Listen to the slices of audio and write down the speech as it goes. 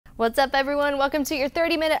What's up, everyone? Welcome to your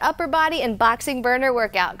 30-minute upper body and boxing burner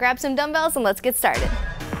workout. Grab some dumbbells and let's get started.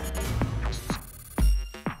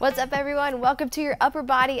 What's up, everyone? Welcome to your upper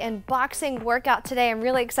body and boxing workout today. I'm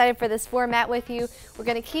really excited for this format with you. We're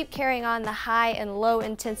going to keep carrying on the high and low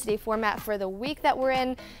intensity format for the week that we're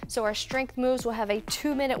in. So our strength moves will have a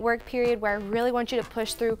 2-minute work period where I really want you to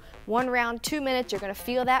push through one round, 2 minutes. You're going to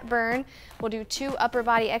feel that burn. We'll do 2 upper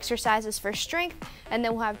body exercises for strength, and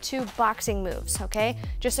then we'll have 2 boxing moves, okay?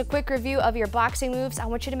 Just a quick review of your boxing moves. I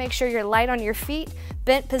want you to make sure you're light on your feet,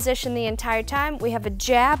 bent position the entire time. We have a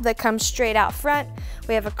jab that comes straight out front.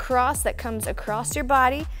 We have a cross that comes across your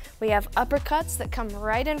body. We have uppercuts that come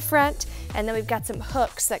right in front, and then we've got some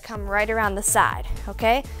hooks that come right around the side,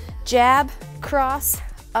 okay? Jab, cross,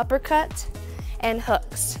 uppercut, and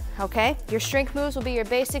hooks, okay? Your strength moves will be your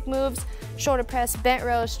basic moves: shoulder press, bent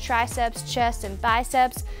rows, triceps, chest, and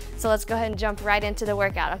biceps. So let's go ahead and jump right into the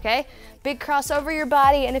workout, okay? Big cross over your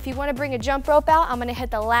body, and if you want to bring a jump rope out, I'm gonna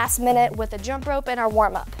hit the last minute with a jump rope and our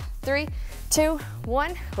warm-up. 3, 2,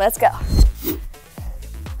 1, let's go.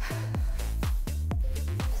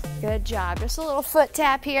 Good job. Just a little foot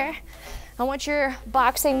tap here. I want your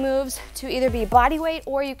boxing moves to either be body weight,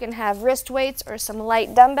 or you can have wrist weights or some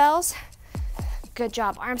light dumbbells. Good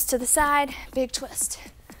job. Arms to the side, big twist.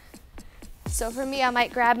 So for me, I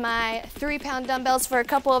might grab my 3-pound dumbbells for a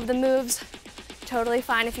couple of the moves. Totally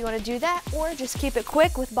fine if you want to do that, or just keep it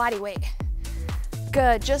quick with body weight.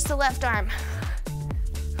 Good. Just the left arm.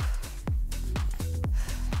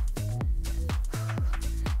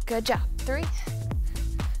 Good job. 3,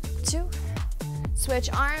 2, switch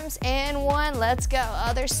arms, and 1, let's go.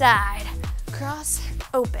 Other side. Cross,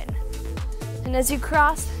 open. And as you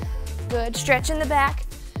cross, good stretch in the back.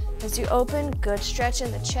 As you open, good stretch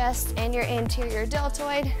in the chest and your anterior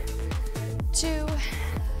deltoid. 2,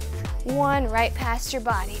 1, right past your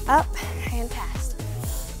body. Up and past.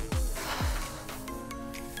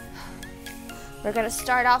 We're gonna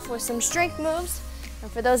start off with some strength moves.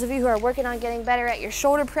 And for those of you who are working on getting better at your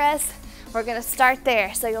shoulder press, we're gonna start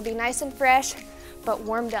there. So you'll be nice and fresh, but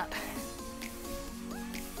warmed up.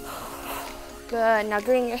 Good, now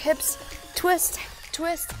bring your hips, twist,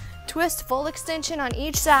 twist, twist, full extension on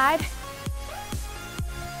each side.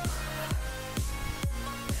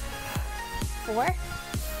 4,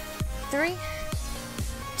 3,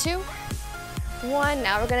 2, 1.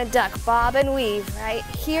 Now we're gonna duck, bob and weave, right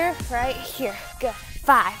here, right here. Good.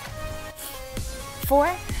 5,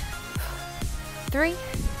 4, 3,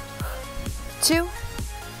 2,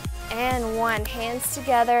 and 1. Hands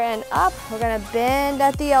together and up. We're gonna bend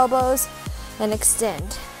at the elbows and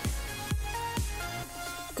extend.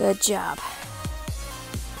 Good job.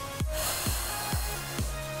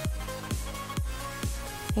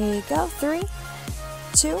 Here you go. 3,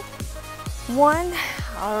 2, 1.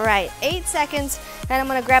 All right, 8 seconds. And I'm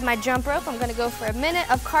gonna grab my jump rope. I'm gonna go for a minute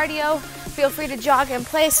of cardio. Feel free to jog in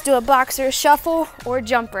place, do a boxer shuffle or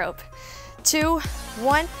jump rope. 2,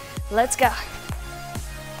 1, let's go.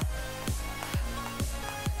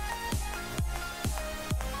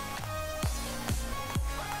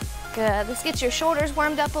 Good, let's get your shoulders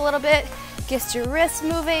warmed up a little bit, get your wrists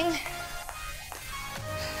moving.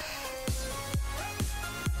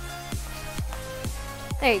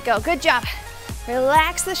 There you go, good job.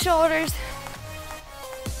 Relax the shoulders.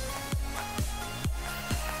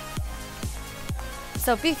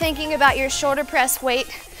 So be thinking about your shoulder press weight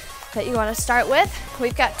that you want to start with.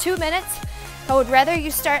 We've got 2 minutes. I would rather you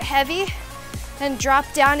start heavy and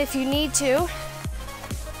drop down if you need to.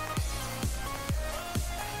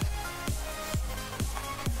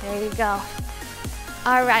 There you go.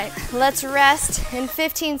 All right, let's rest. In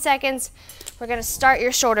 15 seconds, we're gonna start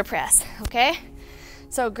your shoulder press, okay?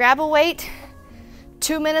 So grab a weight,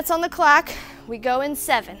 2 minutes on the clock. We go in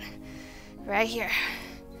 7, right here.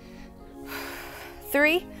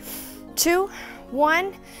 3, 2,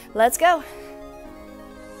 1, let's go.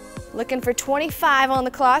 Looking for 25 on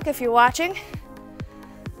the clock if you're watching.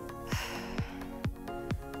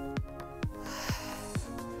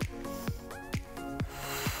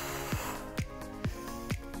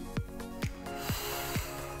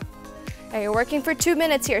 Now you're working for 2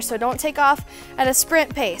 minutes here, so don't take off at a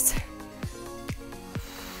sprint pace.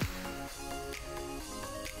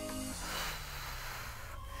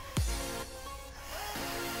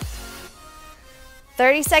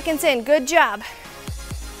 "30 seconds in, good job.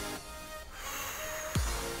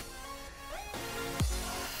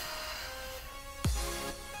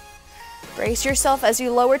 Brace yourself as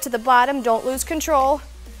you lower to the bottom, don't lose control.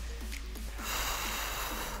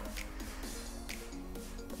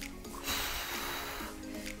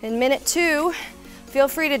 In minute 2, feel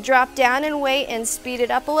free to drop down and wait and speed it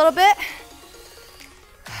up a little bit.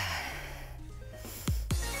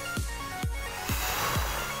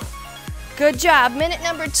 Good job. Minute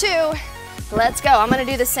number 2. Let's go. I'm gonna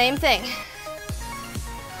do the same thing.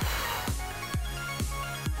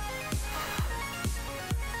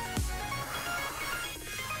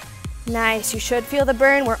 Nice, you should feel the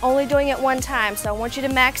burn. We're only doing it one time, so I want you to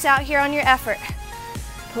max out here on your effort.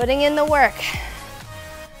 Putting in the work.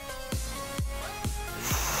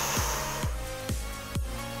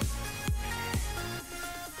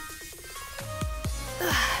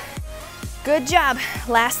 Good job.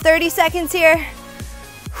 Last 30 seconds here.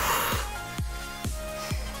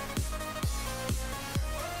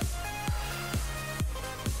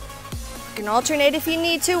 You can alternate if you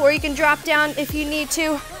need to, or you can drop down if you need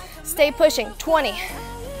to. Stay pushing. 20.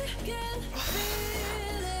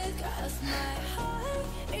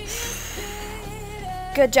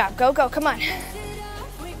 Good job. Go, go. Come on.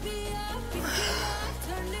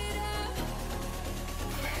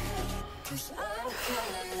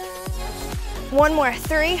 One more.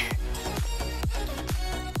 3.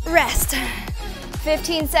 Rest.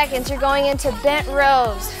 15 seconds. You're going into bent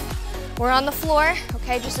rows. We're on the floor,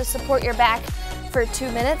 okay, just to support your back for 2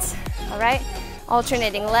 minutes, all right?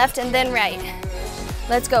 Alternating left and then right.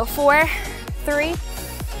 Let's go. 4, 3,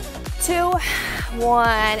 2, 1,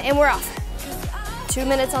 and we're off. 2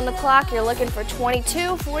 minutes on the clock. You're looking for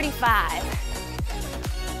 22:45.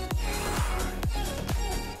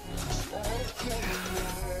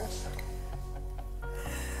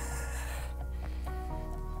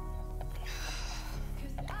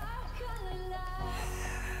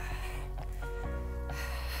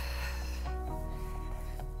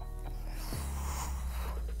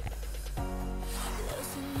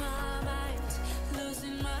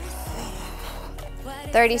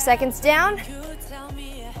 Thirty seconds down.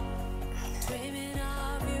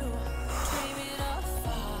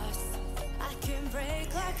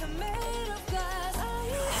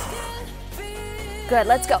 Good,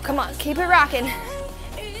 let's go. Come on, keep it rocking.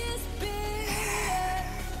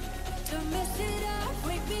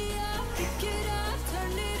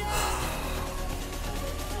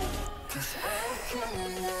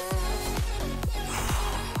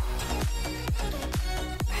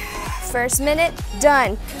 First minute,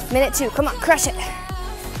 done. Minute 2, come on, crush it.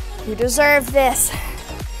 You deserve this.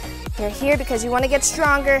 You're here because you want to get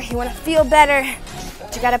stronger, you want to feel better,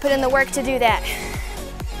 but you got to put in the work to do that.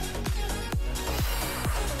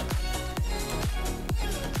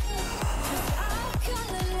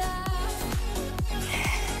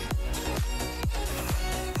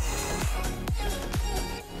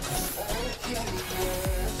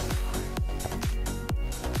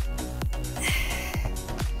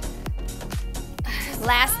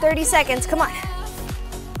 Last 30 seconds, come on.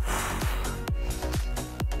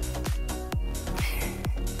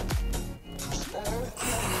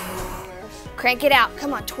 Crank it out,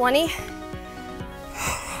 come on, 20.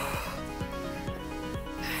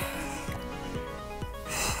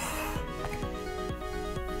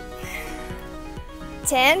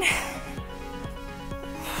 10.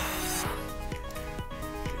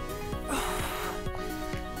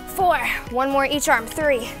 4, one more each arm,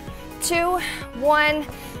 3, 2, 1.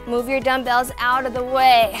 Move your dumbbells out of the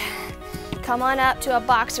way. Come on up to a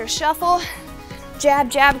boxer shuffle. Jab,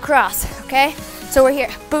 jab, cross, okay? So we're here,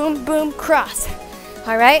 boom, boom, cross.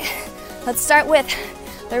 All right, let's start with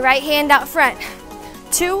the right hand out front.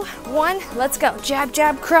 2, 1, let's go. Jab,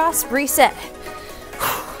 jab, cross, reset.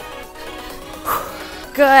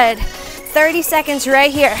 Good, 30 seconds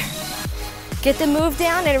right here. Get the move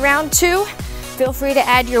down in round 2. Feel free to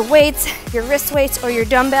add your weights, your wrist weights, or your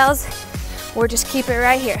dumbbells, or just keep it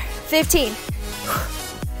right here. 15.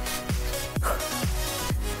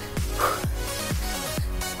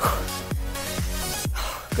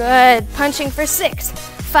 Good, punching for 6,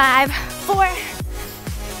 5, 4,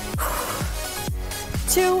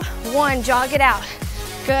 2, 1, jog it out.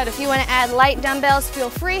 Good, if you want to add light dumbbells, feel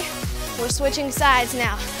free. We're switching sides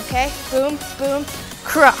now, okay? Boom, boom,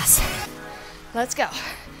 cross. Let's go.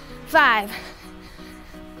 5,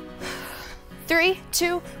 3,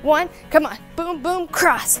 2, 1, come on. Boom, boom,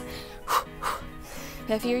 cross.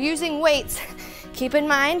 If you're using weights, keep in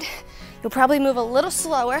mind, you'll probably move a little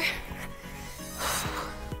slower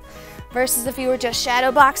versus if you were just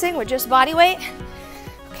shadow boxing with just body weight.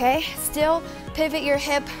 Okay, still pivot your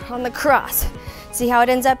hip on the cross. See how it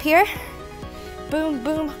ends up here? Boom,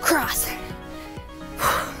 boom, cross.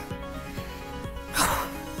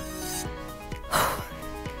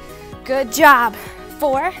 Good job.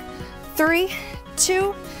 4, 3,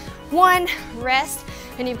 2, 1, rest,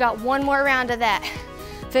 and you've got one more round of that.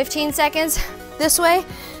 15 seconds this way,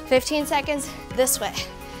 15 seconds this way.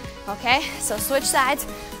 Okay, so switch sides.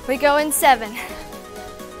 We go in 7,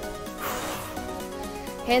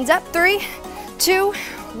 Hands up, 3, 2,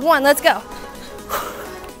 1, let's go.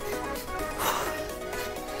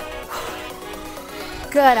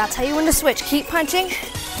 Good, I'll tell you when to switch. Keep punching.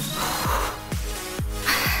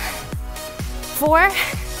 4,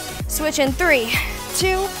 switch in 3,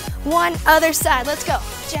 2, 1, other side, let's go.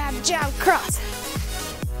 Jab, jab, cross.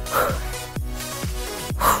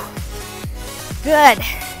 Good.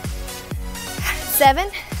 7,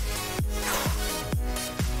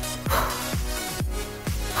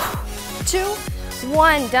 2,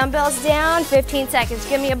 1, dumbbells down, 15 seconds.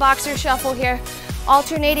 Give me a boxer shuffle here.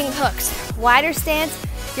 Alternating hooks, wider stance,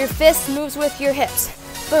 your fist moves with your hips.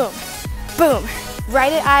 Boom, boom,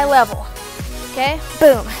 right at eye level. Okay,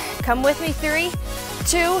 boom. Come with me, 3,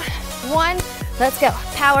 2, 1, let's go.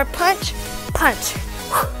 Power punch, punch.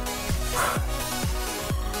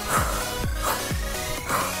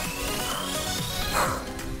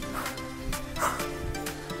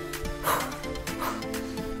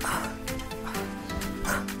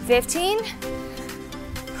 $15.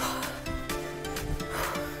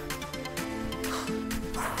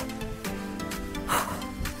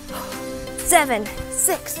 7,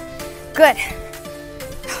 6, good.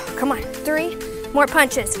 Come on, 3 more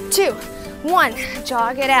punches, 2, 1,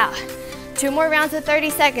 jog it out. 2 more rounds of 30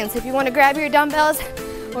 seconds. If you want to grab your dumbbells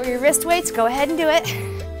or your wrist weights, go ahead and do it.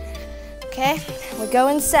 Okay, we go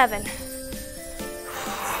in 7.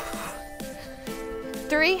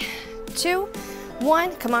 3, 2,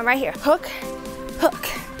 1, come on, right here, hook, hook.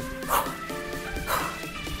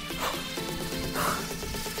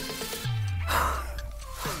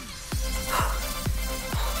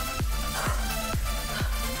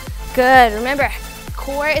 Good, remember,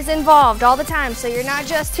 core is involved all the time, so you're not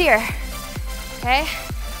just here, okay?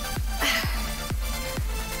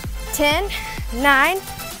 10, 9,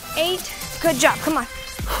 8, good job, come on.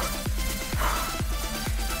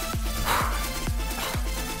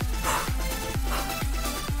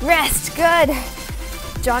 Rest, good.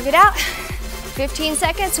 Jog it out, 15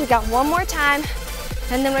 seconds, we got one more time,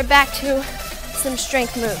 and then we're back to some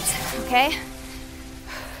strength moves, okay?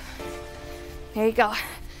 There you go.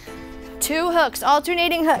 2 hooks,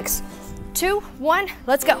 alternating hooks. 2, 1,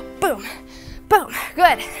 let's go. Boom, boom,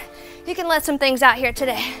 good. You can let some things out here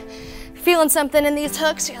today. Feeling something in these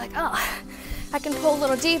hooks, you're like, oh, I can pull a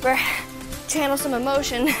little deeper, channel some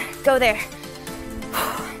emotion, go there.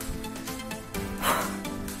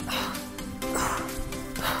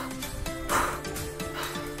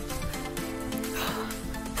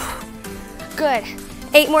 Good,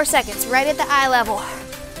 8 more seconds, right at the eye level.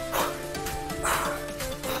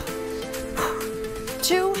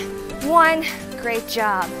 2, 1, great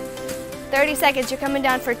job. 30 seconds, you're coming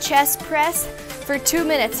down for chest press for 2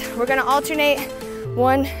 minutes. We're gonna alternate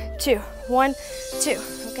 1, 2, 1, 2,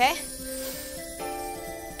 okay?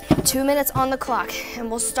 2 minutes on the clock, and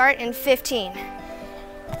we'll start in 15.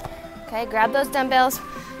 Okay, grab those dumbbells.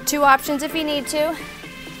 2 options if you need to.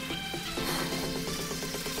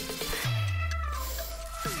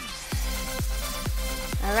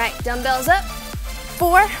 All right, dumbbells up.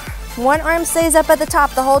 4, one arm stays up at the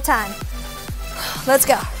top the whole time. Let's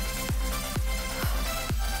go.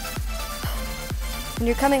 And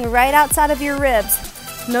you're coming right outside of your ribs.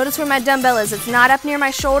 Notice where my dumbbell is. It's not up near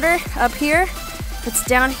my shoulder, up here. It's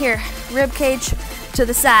down here, rib cage to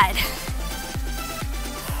the side.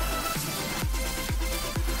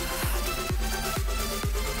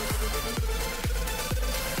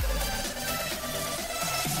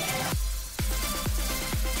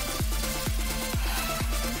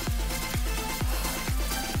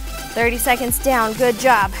 $30 seconds down, good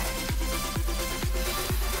job.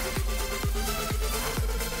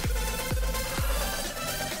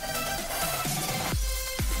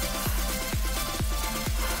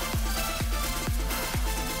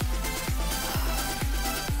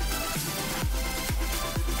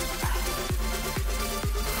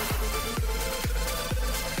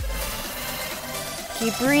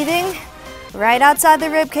 Keep breathing. Right outside the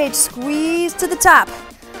rib cage, squeeze to the top.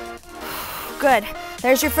 Good.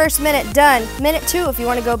 There's your first minute done. Minute 2, if you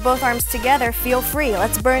want to go both arms together, feel free.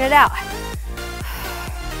 Let's burn it out.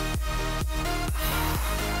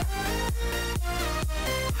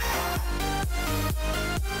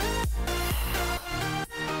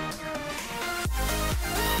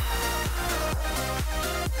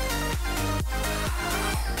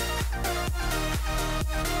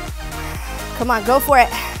 Come on, go for it.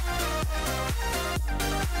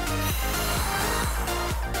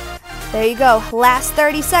 There you go, last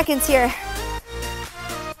 30 seconds here.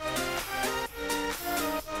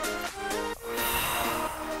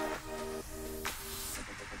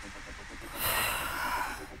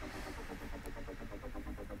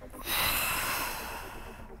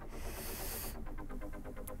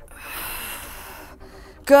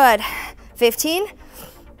 Good. 15.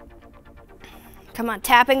 Come on,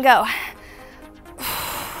 tap and go.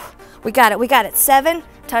 We got it, we got it. 7,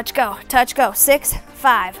 touch, go, 6,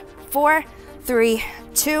 5, 4, 3,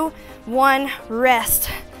 2, 1, rest.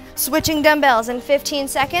 Switching dumbbells in 15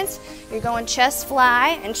 seconds. You're going chest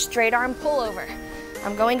fly and straight arm pull over.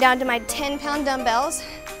 I'm going down to my 10-pound dumbbells,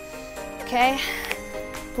 okay?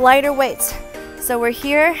 Lighter weights. So we're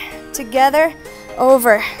here, together,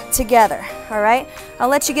 over, together, all right? I'll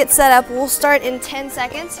let you get set up. We'll start in 10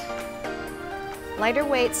 seconds. Lighter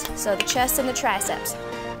weights, so the chest and the triceps.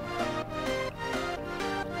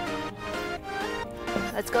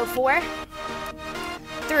 Let's go. 4,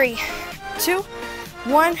 3, 2,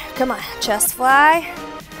 1. Come on, chest fly,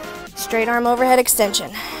 straight arm overhead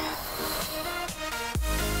extension.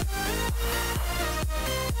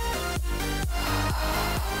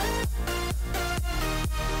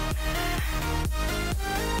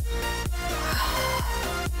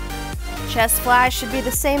 Chest fly should be the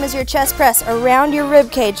same as your chest press, around your rib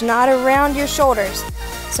cage, not around your shoulders.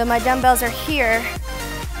 So my dumbbells are here,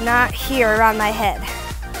 not here around my head.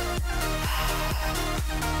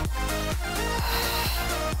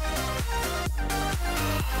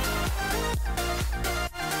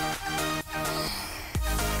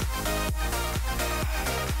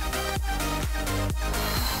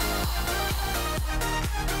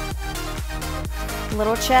 A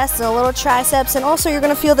little chest and a little triceps, and also you're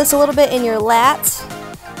going to feel this a little bit in your lats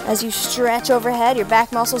as you stretch overhead. Your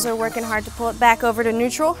back muscles are working hard to pull it back over to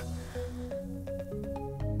neutral.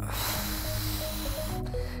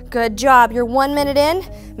 Good job. You're 1 minute in.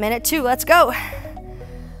 Minute 2, let's go.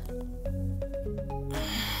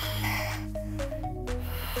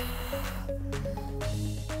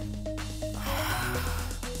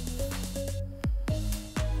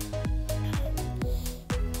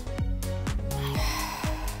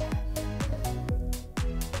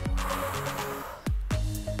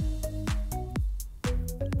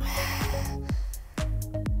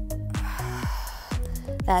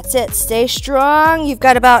 That's it, stay strong. You've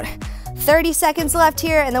got about 30 seconds left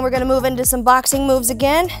here, and then we're gonna move into some boxing moves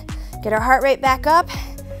again. Get our heart rate back up,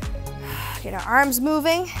 get our arms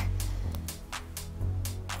moving.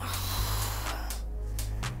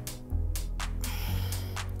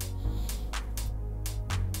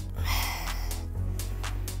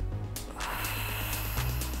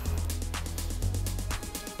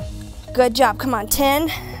 Good job, come on, 10,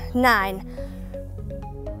 9,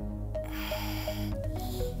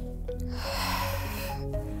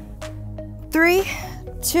 3,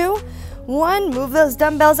 2, 1. Move those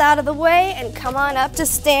dumbbells out of the way and come on up to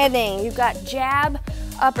standing. You've got jab,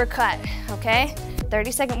 uppercut, okay?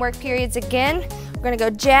 30-second work periods again. We're gonna go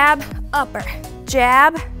jab, upper,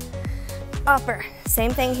 jab, upper.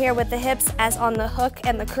 Same thing here with the hips as on the hook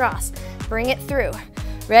and the cross. Bring it through.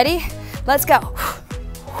 Ready? Let's go.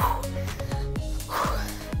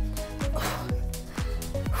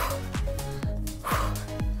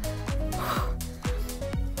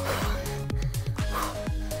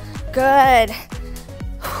 Good.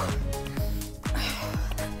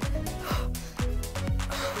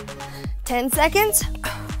 Ten seconds.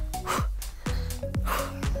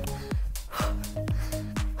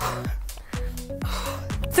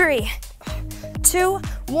 3, 2,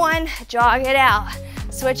 1. Jog it out.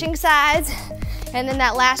 Switching sides. And then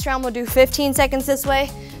that last round we'll do 15 seconds this way,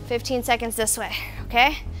 15 seconds this way,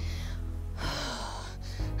 okay?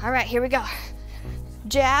 All right, here we go.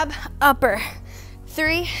 Jab, upper.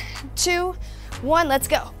 3, 2, 1, let's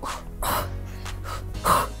go.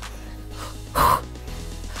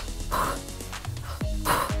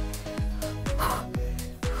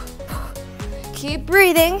 Keep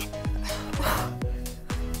breathing.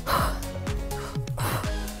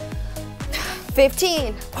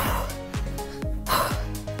 15.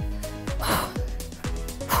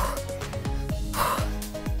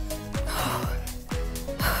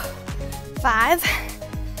 5.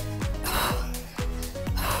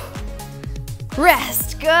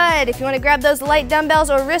 Rest, good. If you want to grab those light dumbbells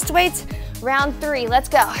or wrist weights, round 3, let's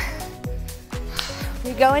go.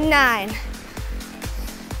 We go in 9.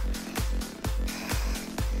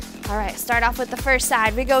 All right, start off with the first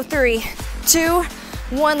side. We go 3, 2,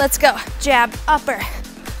 1, let's go. Jab, upper.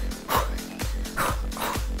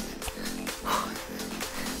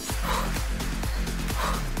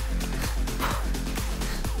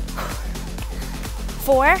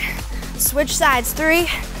 4, switch sides. 3,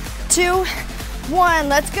 2, 1,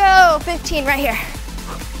 let's go. 15 right here.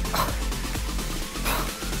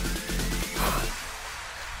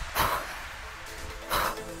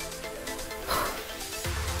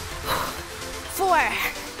 4,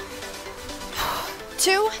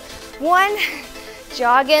 2, 1,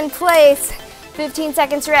 Jog in place, 15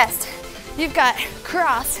 seconds rest. You've got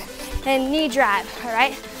cross and knee drive, all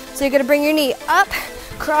right? So you're gonna bring your knee up,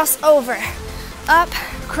 cross over, up,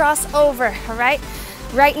 cross over, all right?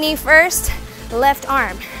 Right knee first, left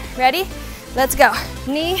arm. Ready? Let's go.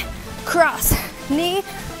 Knee, cross, knee,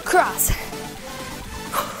 cross.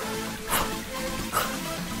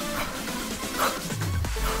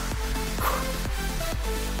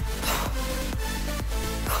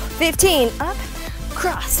 $15, up,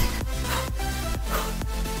 cross.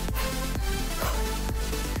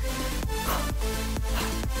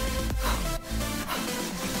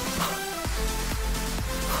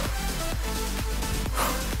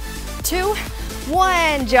 Two,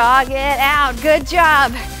 one, jog it out. Good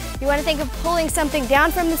job. You want to think of pulling something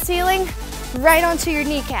down from the ceiling right onto your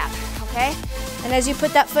kneecap, okay? And as you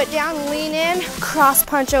put that foot down, lean in, cross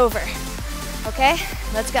punch over, okay?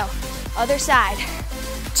 Let's go. Other side.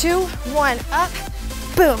 2, 1, up,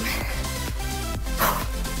 boom.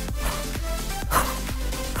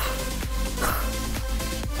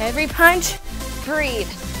 Every punch, breathe.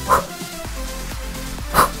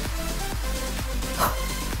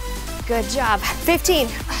 Good job. 15.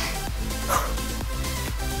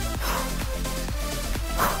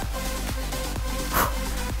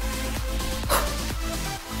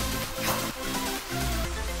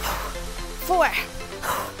 Four,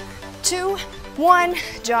 2, 1,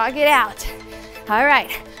 jog it out. All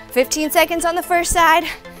right, 15 seconds on the first side,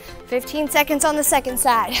 15 seconds on the second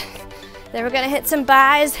side. Then we're gonna hit some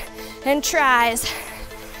bis and tris.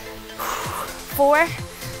 4,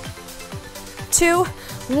 2,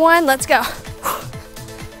 1, let's go.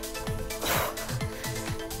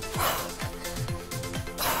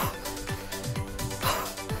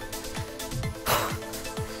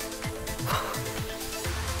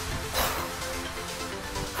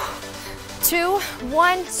 Two,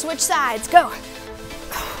 one, switch sides, go.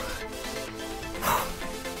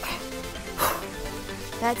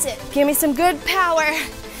 That's it. Give me some good power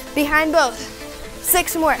behind both.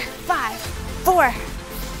 6 more. 5, 4,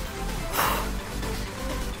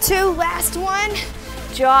 2, last one.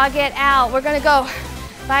 Jog it out. We're gonna go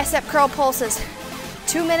bicep curl pulses.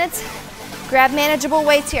 2 minutes. Grab manageable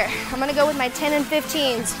weights here. I'm gonna go with my 10 and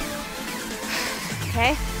 15s.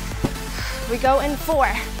 Okay? We go in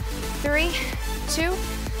 4, 3, 2,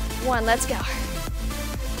 1, let's go.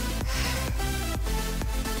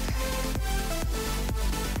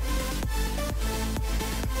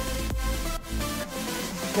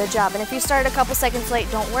 Good job, and if you started a couple seconds late,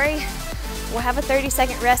 don't worry. We'll have a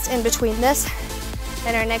 30-second rest in between this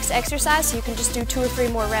and our next exercise, so you can just do 2 or 3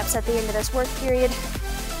 more reps at the end of this work period.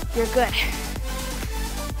 You're good.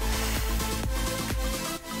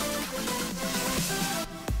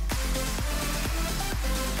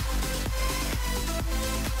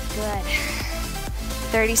 Good.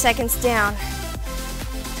 30 seconds down.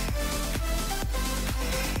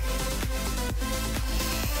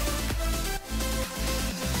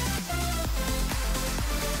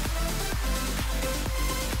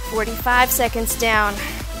 "45 seconds down.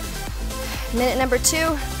 Minute number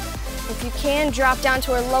 2. If you can, drop down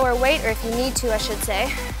to a lower weight, or if you need to, I should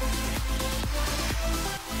say.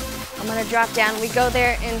 I'm gonna drop down. We go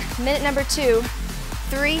there in minute number 2.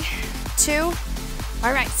 3, 2,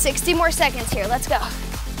 all right, 60 more seconds here, let's go.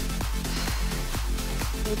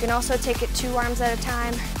 You can also take it 2 arms at a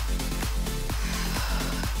time.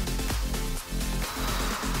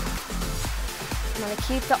 I'm gonna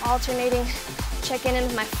keep the alternating, checking in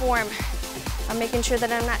with my form. I'm making sure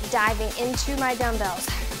that I'm not diving into my dumbbells.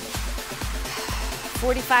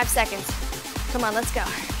 45 seconds. Come on, let's go.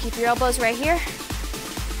 Keep your elbows right here.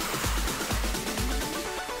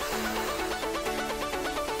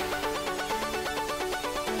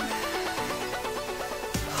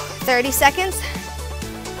 30 seconds.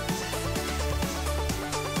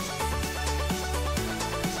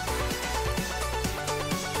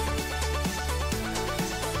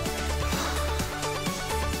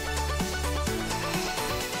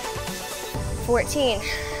 "14.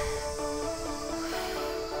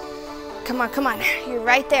 Come on, come on. You're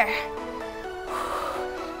right there.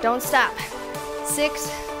 Don't stop. 6,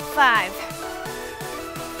 5.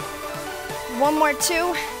 1 more,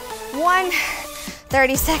 2, 1.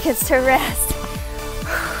 30 seconds to rest.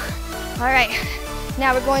 All right,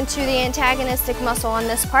 now we're going to the antagonistic muscle on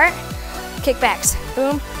this part. Kickbacks,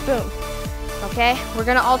 boom, boom. Okay, we're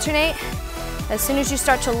gonna alternate. As soon as you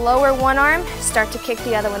start to lower one arm, start to kick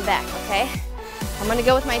the other one back, okay? I'm gonna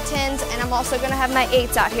go with my 10s, and I'm also gonna have my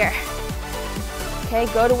 8s out here. Okay,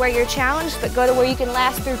 go to where you're challenged, but go to where you can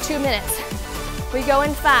last through 2 minutes. We go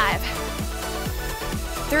in 5,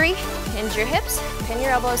 3, hinge your hips, pin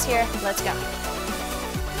your elbows here, let's go.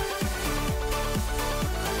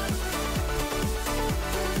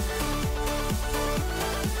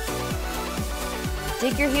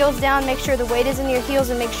 Dig your heels down, make sure the weight is in your heels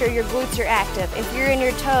and make sure your glutes are active. If you're in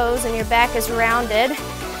your toes and your back is rounded,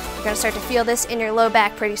 you're gonna start to feel this in your low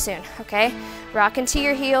back pretty soon, okay? Rock into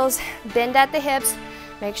your heels, bend at the hips,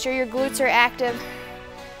 make sure your glutes are active.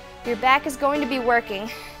 Your back is going to be working,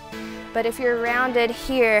 but if you're rounded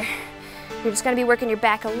here, you're just gonna be working your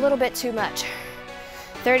back a little bit too much.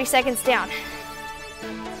 30 seconds down.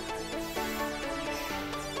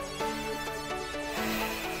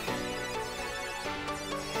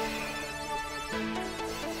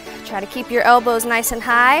 Try to keep your elbows nice and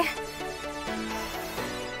high.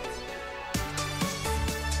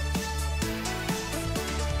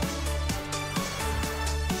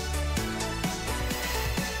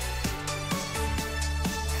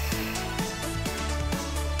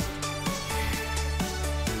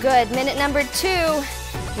 Good, minute number 2.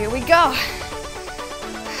 Here we go.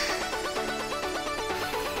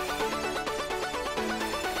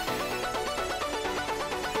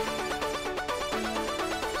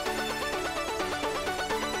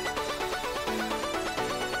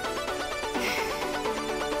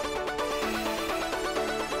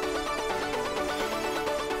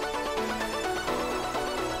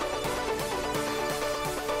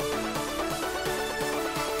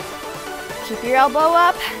 Keep your elbow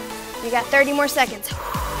up. You got 30 more seconds.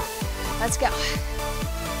 Let's go.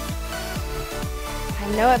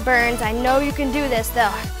 I know it burns. I know you can do this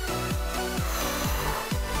though.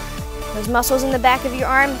 Those muscles in the back of your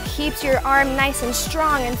arm keeps your arm nice and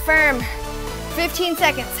strong and firm. 15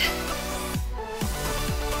 seconds.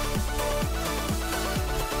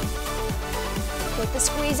 Get the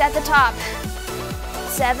squeeze at the top.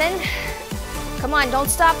 7. Come on, don't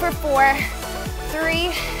stop for 4,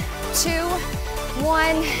 3, 2,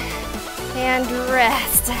 1, and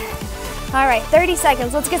rest. All right, 30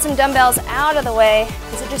 seconds. Let's get some dumbbells out of the way.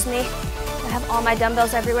 Is it just me? I have all my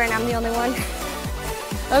dumbbells everywhere and I'm the only one.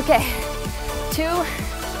 Okay, 2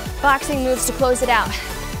 boxing moves to close it out.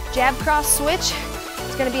 Jab, cross, switch.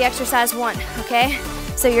 It's gonna be exercise 1, okay?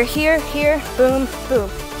 So you're here, here, boom, boom.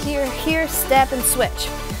 Here, here, step and switch,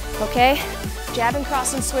 okay? Jab and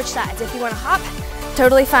cross and switch sides. If you wanna hop,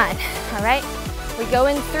 totally fine, all right? We go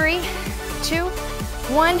in 3, 2,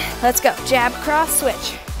 1, let's go. Jab, cross,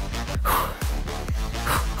 switch.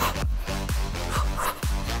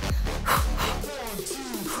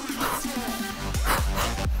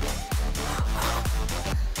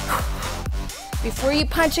 Before you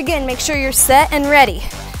punch again, make sure you're set and ready.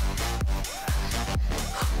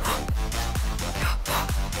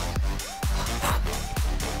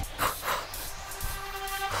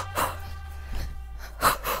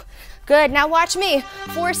 Good, now watch me.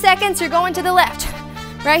 4 seconds, you're going to the left.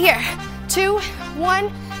 Right here. 2,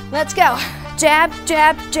 1, let's go. Jab,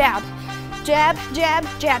 jab, jab. Jab, jab,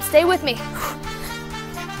 jab. Stay with me.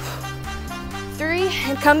 3,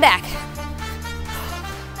 and come back.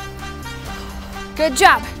 Good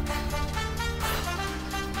job.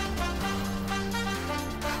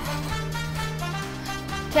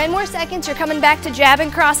 Ten more seconds, you're coming back to jab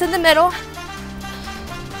and cross in the middle.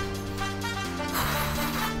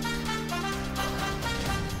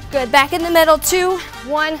 Good, back in the middle, 2,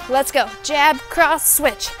 1, let's go. Jab, cross,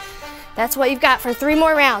 switch. That's what you've got for 3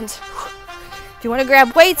 more rounds. If you want to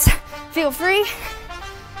grab weights, feel free.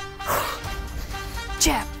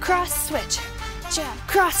 Jab, cross, switch. Jab,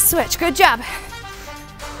 cross, switch. Good job.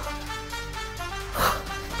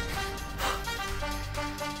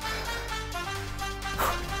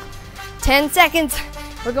 Ten seconds.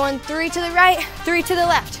 We're going 3 to the right, 3 to the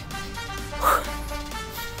left.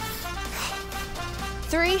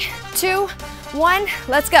 3, 2, 1,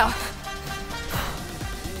 let's go.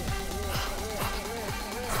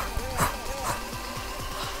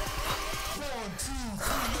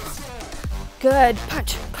 Good,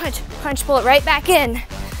 punch, punch, punch, pull it right back in.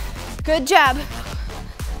 Good job.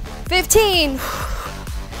 15.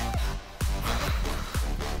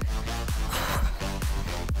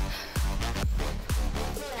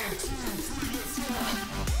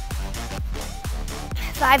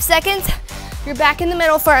 Five seconds. You're back in the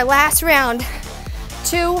middle for our last round.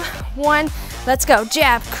 2, 1, let's go.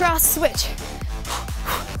 Jab, cross, switch.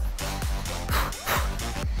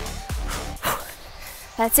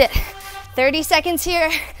 That's it. 30 seconds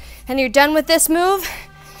here, and you're done with this move.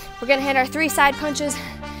 We're gonna hit our 3 side punches,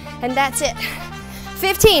 and that's it.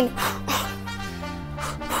 15.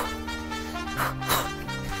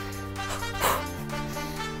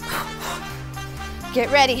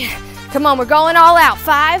 Get ready. Come on, we're going all out.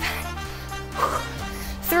 5,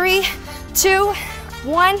 3, 2,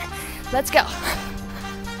 1, let's go.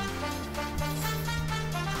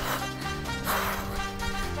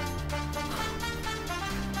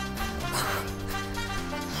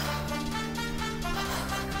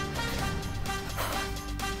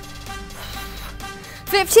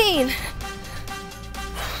 15.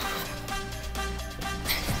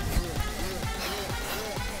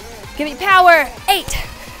 Give me power. 8,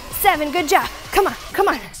 7, good job. Come on, come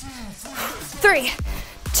on. 3,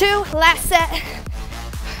 2, last set.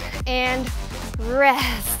 And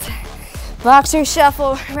rest. Boxer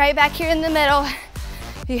shuffle right back here in the middle.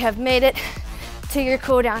 You have made it to your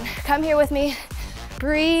cool down. Come here with me.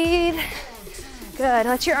 Breathe. Good.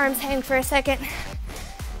 Let your arms hang for a second.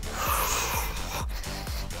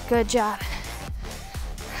 Good job.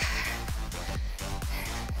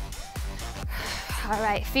 All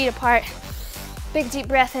right, feet apart. Big deep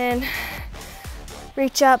breath in.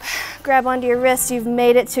 Reach up, grab onto your wrists. You've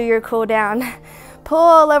made it to your cool down.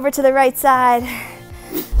 Pull over to the right side.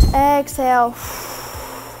 Exhale.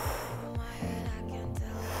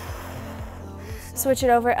 Switch it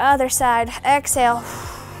over, other side. Exhale.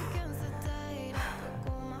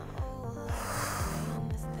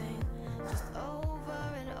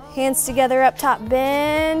 Hands together up top,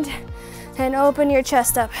 bend and open your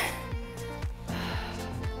chest up.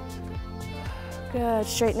 Good,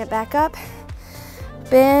 straighten it back up.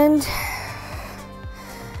 Bend.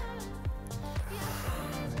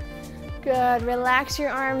 Good, relax your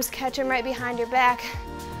arms, catch them right behind your back.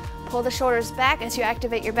 Pull the shoulders back as you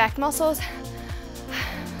activate your back muscles.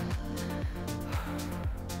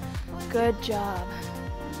 Good job.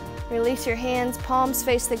 Release your hands, palms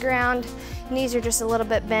face the ground. Knees are just a little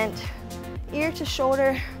bit bent. Ear to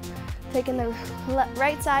shoulder, taking the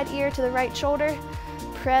right side ear to the right shoulder.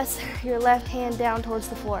 Press your left hand down towards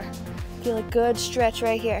the floor. Feel a good stretch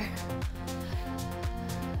right here.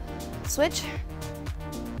 Switch.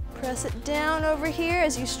 Press it down over here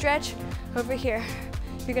as you stretch over here.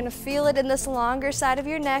 You're gonna feel it in this longer side of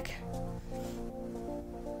your neck.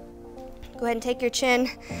 Go ahead and take your chin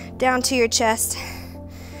down to your chest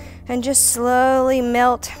and just slowly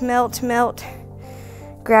melt, melt, melt.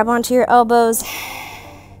 Grab onto your elbows.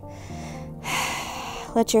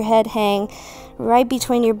 Let your head hang right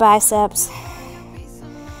between your biceps.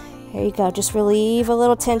 There you go. Just relieve a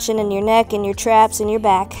little tension in your neck and your traps and your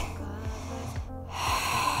back.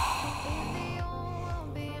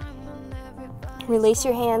 Release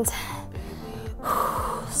your hands.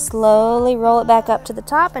 Slowly roll it back up to the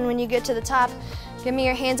top, and when you get to the top, give me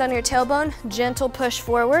your hands on your tailbone, gentle push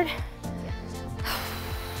forward.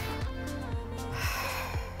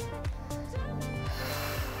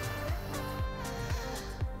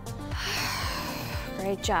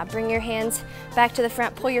 Great job. Bring your hands back to the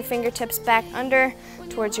front, pull your fingertips back under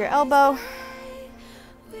towards your elbow.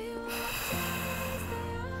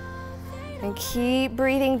 And keep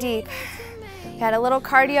breathing deep. We had a little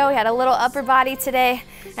cardio, we had a little upper body today,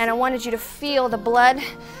 and I wanted you to feel the blood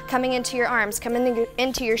coming into your arms, coming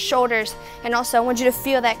into your shoulders, and also I want you to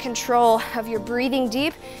feel that control of your breathing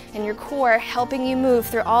deep and your core helping you move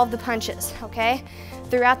through all of the punches, okay?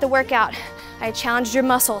 Throughout the workout, I challenged your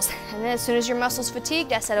muscles, and then as soon as your muscles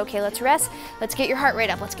fatigued, I said, okay, let's rest, let's get your heart rate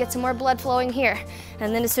up, let's get some more blood flowing here.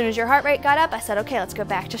 And then as soon as your heart rate got up, I said, okay, let's go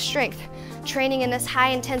back to strength. Training in this high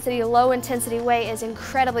intensity, low intensity way is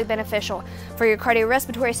incredibly beneficial for your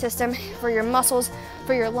cardiorespiratory system, for your muscles,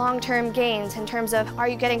 for your long-term gains in terms of, are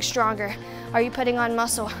you getting stronger? Are you putting on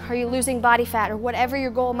muscle? Are you losing body fat? Or whatever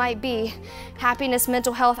your goal might be, happiness,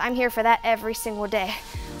 mental health, I'm here for that every single day.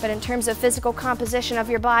 But in terms of physical composition of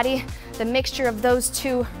your body, the mixture of those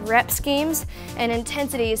two rep schemes and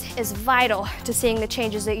intensities is vital to seeing the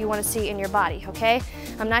changes that you want to see in your body, okay?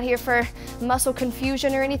 I'm not here for muscle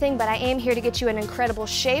confusion or anything, but I am here to get you in incredible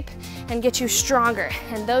shape and get you stronger.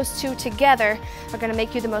 And those two together are going to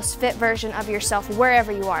make you the most fit version of yourself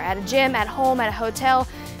wherever you are, at a gym, at home, at a hotel,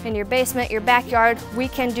 in your basement, your backyard. We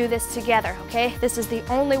can do this together, okay? This is the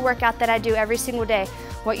only workout that I do every single day.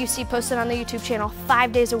 What you see posted on the YouTube channel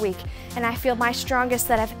 5 days a week, and I feel my strongest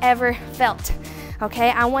that I've ever felt,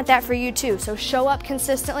 okay? I want that for you too, so show up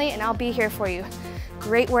consistently and I'll be here for you.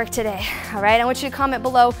 Great work today, all right? I want you to comment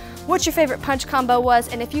below what your favorite punch combo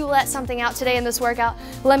was, and if you let something out today in this workout,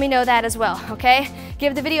 let me know that as well, okay?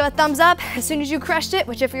 Give the video a thumbs up as soon as you crushed it,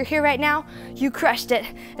 which if you're here right now, you crushed it,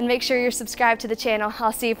 and make sure you're subscribed to the channel.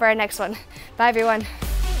 I'll see you for our next one. Bye, everyone.